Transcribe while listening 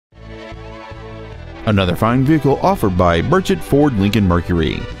Another fine vehicle offered by Burchett Ford Lincoln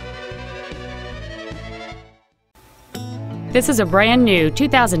Mercury. This is a brand new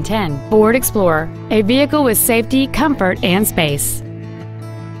 2010 Ford Explorer, a vehicle with safety, comfort, and space.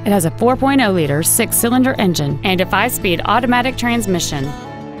 It has a 4.0-liter 6-cylinder engine and a 5-speed automatic transmission.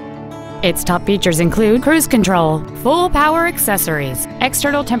 Its top features include cruise control, full power accessories,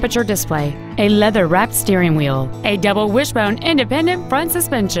 external temperature display, a leather-wrapped steering wheel, a double wishbone independent front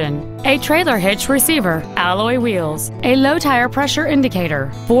suspension, a trailer hitch receiver, alloy wheels, a low tire pressure indicator,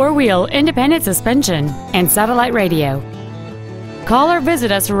 4-wheel independent suspension, and satellite radio. Call or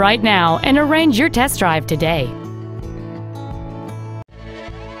visit us right now and arrange your test drive today.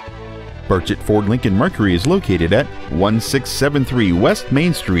 Burchett Ford Lincoln Mercury is located at 1673 West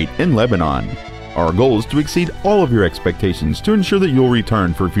Main Street in Lebanon. Our goal is to exceed all of your expectations to ensure that you'll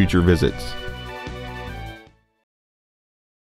return for future visits.